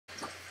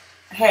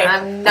Hey.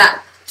 I'm not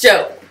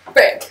joking. Oh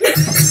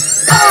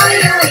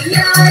yeah, yeah,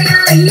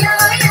 yeah, yeah,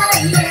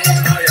 yeah,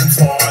 yeah. I am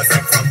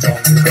Tarzan from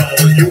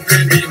jungle. You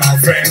can be my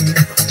friend.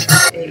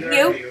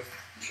 You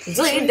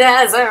sweet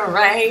desert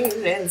rain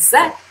in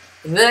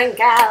Southern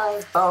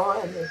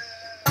California.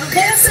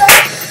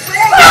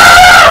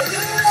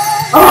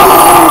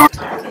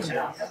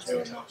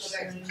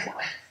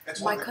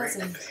 My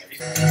cousin.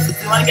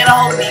 If you want to get a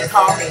hold of me,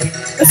 call me.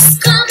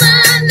 Call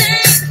my name.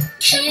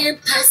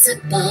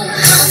 Impossible.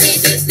 Call me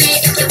Disney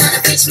if you wanna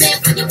reach me.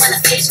 When you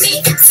wanna reach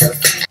me, it's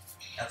okay.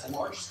 At the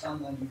largest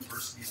online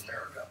university in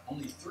America,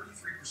 only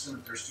 33%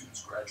 of their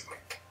students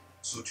graduate.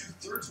 So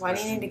 2/3. Why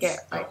do you need to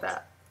get like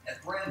that?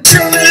 At brand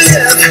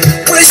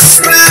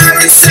Whisper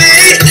and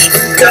say,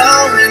 I'm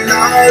going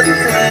all the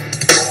way.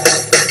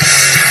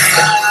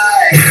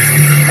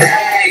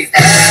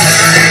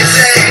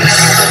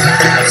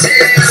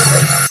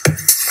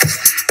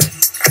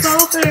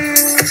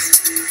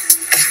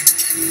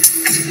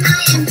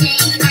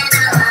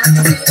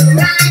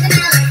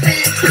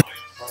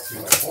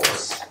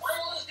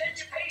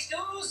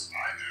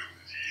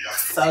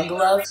 Thug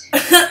love.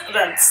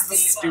 That's the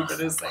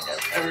stupidest thing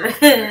I've ever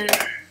heard.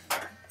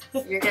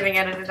 You're getting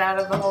edited out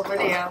of the whole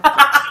video.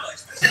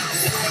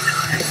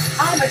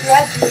 I'm a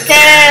graduate. Who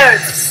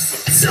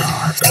cares?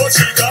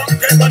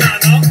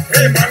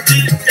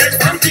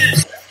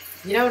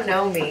 You don't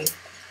know me.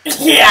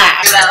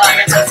 Yeah.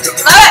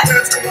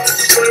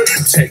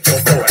 Take your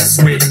voice,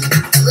 sweet.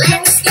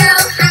 Let's go,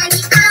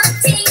 honey,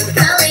 outing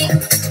going.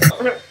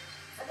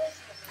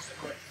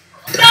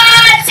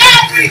 Not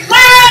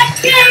everyone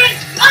can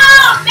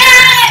all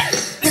that.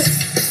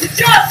 With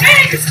your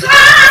fingers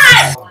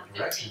crossed.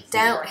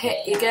 Don't hit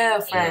your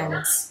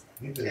girlfriends.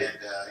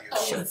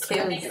 She'll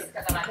kill you.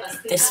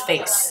 This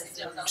face.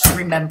 Just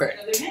remember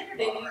it.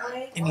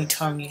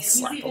 Anytime you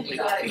slap a lady.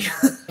 You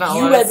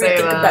ever think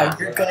about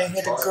you're gonna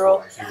hit a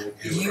girl?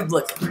 You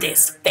look at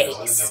this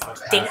face.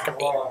 Think of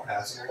it.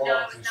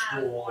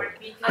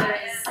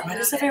 Why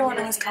does everyone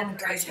always call me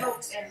crazy? Are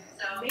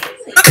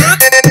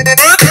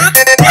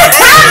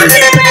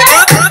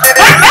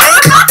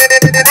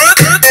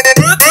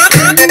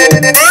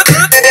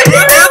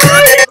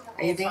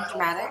you being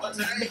dramatic?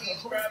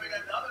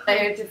 I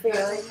hurt your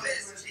feelings.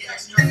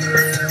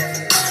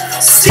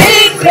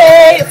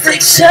 Secret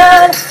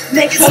affliction,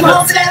 making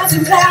small sounds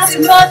and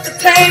bouncing, but the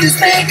pain is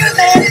bigger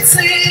than it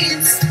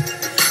seems.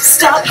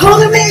 Stop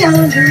holding me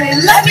under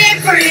and let me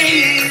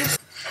breathe.